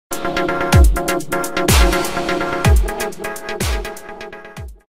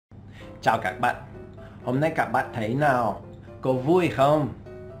Chào các bạn. Hôm nay các bạn thấy nào? Có vui không?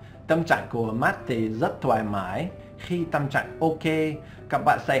 Tâm trạng của Matt thì rất thoải mái. Khi tâm trạng ok, các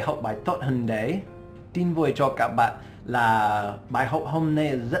bạn sẽ học bài tốt hơn đấy. Tin vui cho các bạn là bài học hôm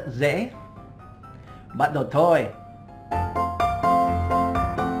nay rất dễ. Bắt đầu thôi.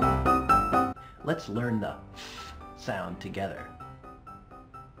 Let's learn the sound together.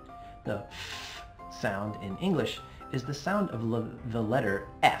 The sound in English is the sound of the letter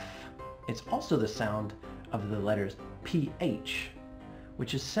F. It's also the sound of the letters PH,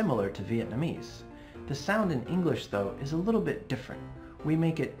 which is similar to Vietnamese. The sound in English, though, is a little bit different. We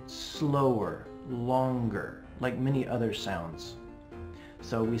make it slower, longer, like many other sounds.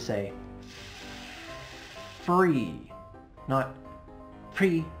 So we say free, not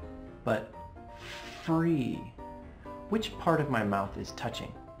free, but free. Which part of my mouth is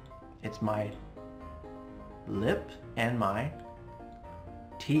touching? It's my lip and my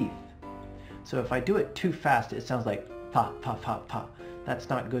teeth. So if I do it too fast, it sounds like pa, pa, pa, pa. That's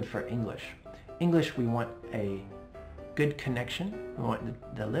not good for English. English, we want a good connection. We want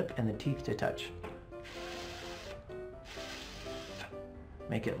the lip and the teeth to touch.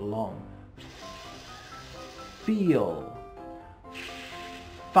 Make it long. Feel.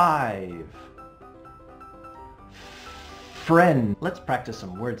 5. Friend. Let's practice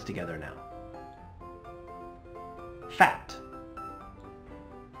some words together now. Fat.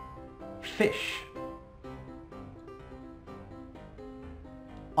 Fish.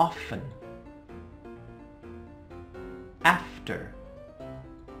 Often. After.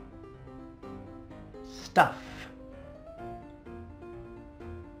 Stuff.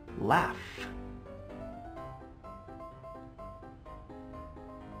 Laugh.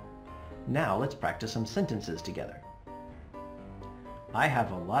 Now let's practice some sentences together. I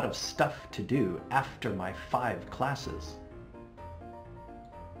have a lot of stuff to do after my 5 classes.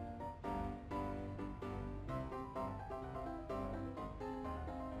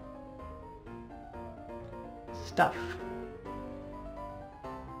 Stuff.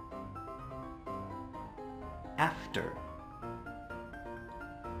 After.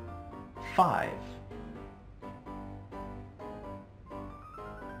 5.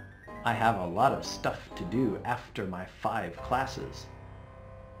 I have a lot of stuff to do after my 5 classes.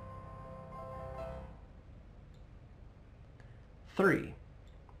 3.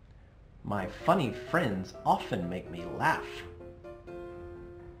 My funny friends often make me laugh.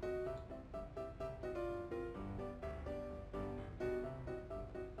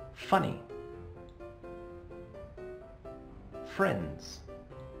 Funny. Friends.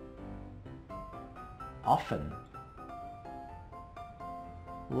 Often.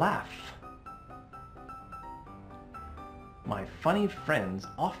 Laugh. My funny friends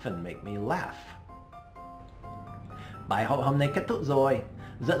often make me laugh. Bài học hôm nay kết thúc rồi.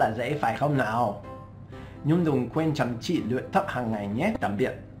 Rất là dễ phải không nào? Nhưng đừng quên chăm chỉ luyện tập hàng ngày nhé. Tạm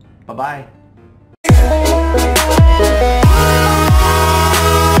biệt. Bye bye.